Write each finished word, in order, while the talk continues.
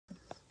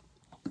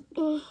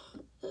Ugh,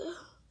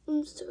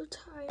 I'm so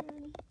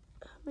tired.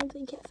 My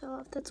blanket fell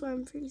off. That's why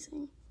I'm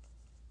freezing.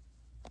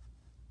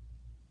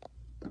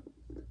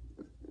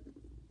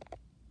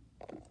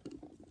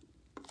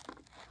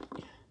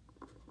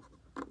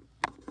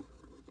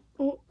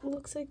 Oh,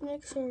 looks like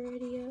Nick's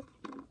already up.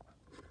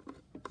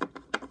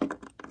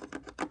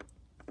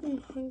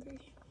 I'm hungry.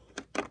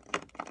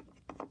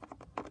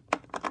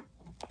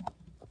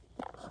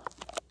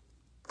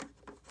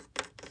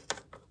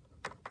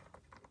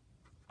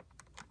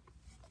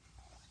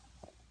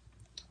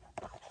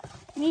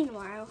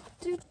 Meanwhile,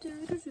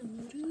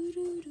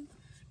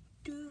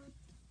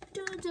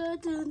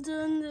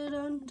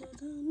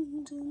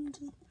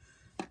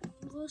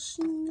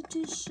 washing the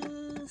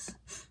dishes.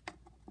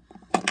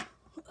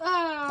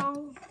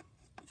 Ow!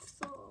 It's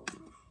all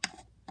over.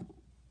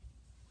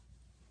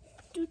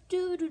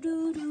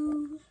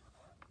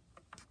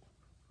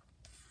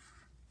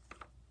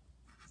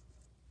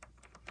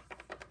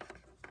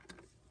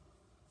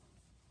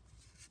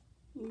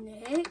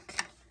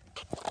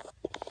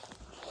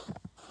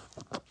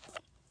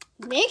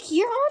 Nick,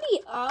 you're already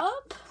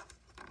up?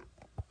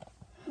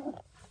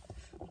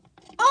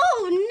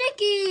 Oh,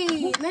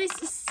 Nicky! Nice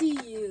to see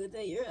you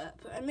that you're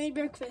up. I made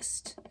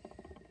breakfast.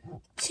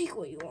 Take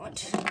what you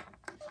want.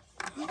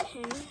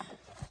 Okay.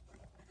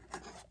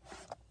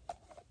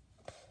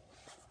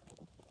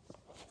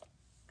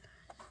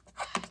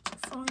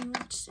 Following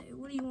what today.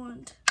 What do you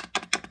want?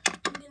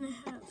 I'm gonna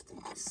have the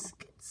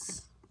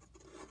biscuits.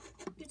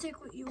 You take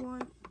what you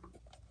want.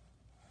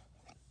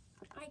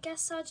 I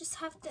guess I'll just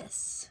have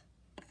this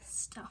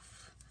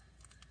stuff.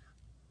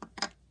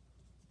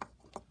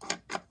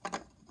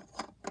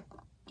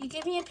 You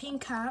gave me a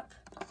pink cup?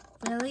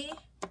 Really?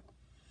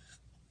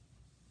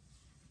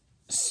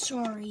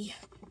 Sorry.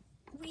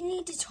 We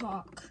need to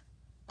talk.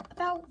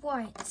 About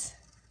what?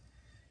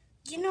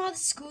 You know the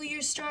school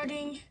year's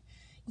starting?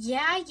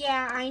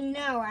 Yeah, I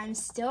know. I'm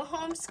still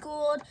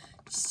homeschooled.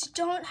 Just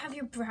don't have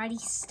your bratty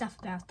stuff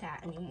about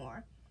that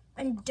anymore.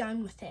 I'm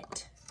done with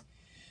it.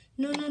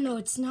 No,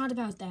 it's not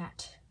about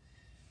that.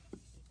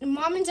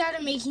 Mom and Dad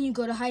are making you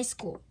go to high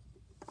school.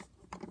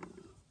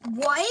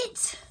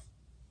 What?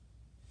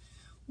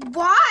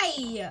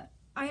 Why?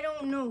 I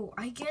don't know.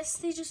 I guess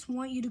they just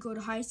want you to go to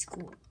high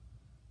school.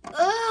 Ugh,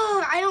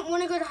 I don't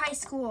want to go to high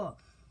school.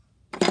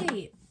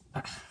 Hey,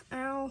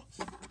 Al,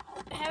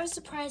 I have a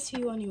surprise for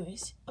you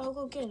anyways. I'll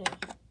go get it.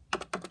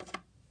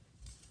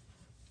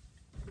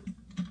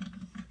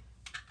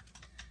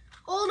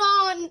 Hold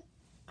on.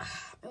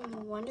 I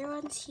wonder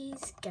what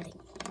he's getting.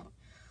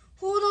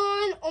 Hold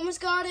on,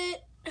 almost got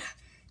it.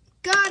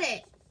 Got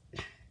it.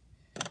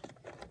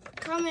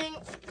 Coming.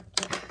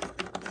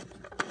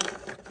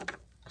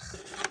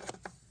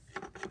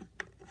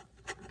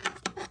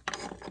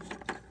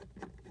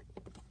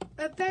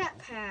 A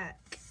backpack.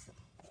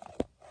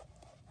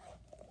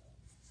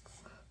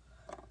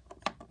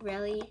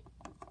 Really?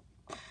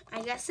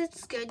 I guess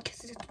it's good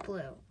because it's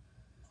blue.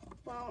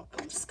 Well,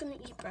 I'm just gonna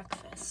eat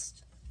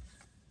breakfast.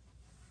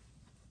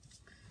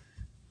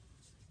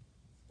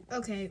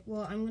 Okay,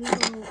 well, I'm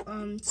gonna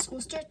go, school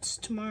starts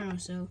tomorrow,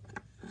 so.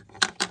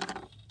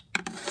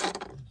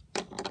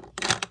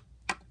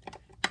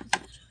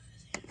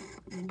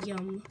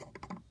 Yum.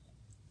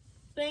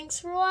 Thanks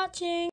for watching.